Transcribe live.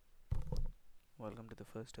Welcome to the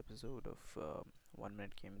first episode of 1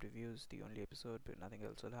 minute game reviews. The only episode where nothing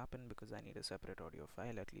else will happen because I need a separate audio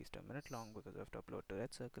file at least a minute long because I have to upload to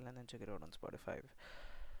Red Circle and then check it out on Spotify.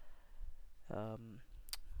 Um,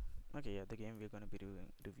 okay, yeah, the game we're going to be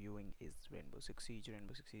reviewing is Rainbow Six Siege.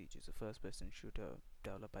 Rainbow Six Siege is a first-person shooter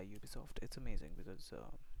developed by Ubisoft. It's amazing because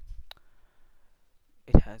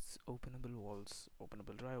it has openable walls,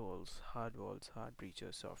 openable dry walls, hard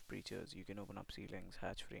breachers, soft breachers. You can open up ceilings,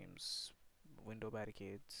 hatch frames, window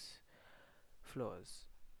barricades, floors,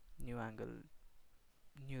 new angle,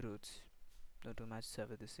 new routes. No two matches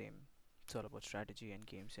ever the same. It's all about strategy and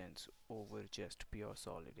game sense over just pure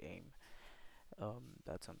solid aim.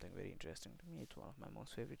 That's something very interesting to me. It's one of my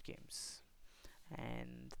most favorite games.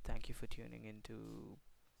 And thank you for tuning into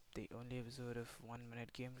the only episode of 1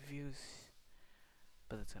 minute game reviews.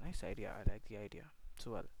 But it's a nice idea. I like the idea.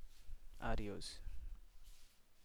 So well, adios.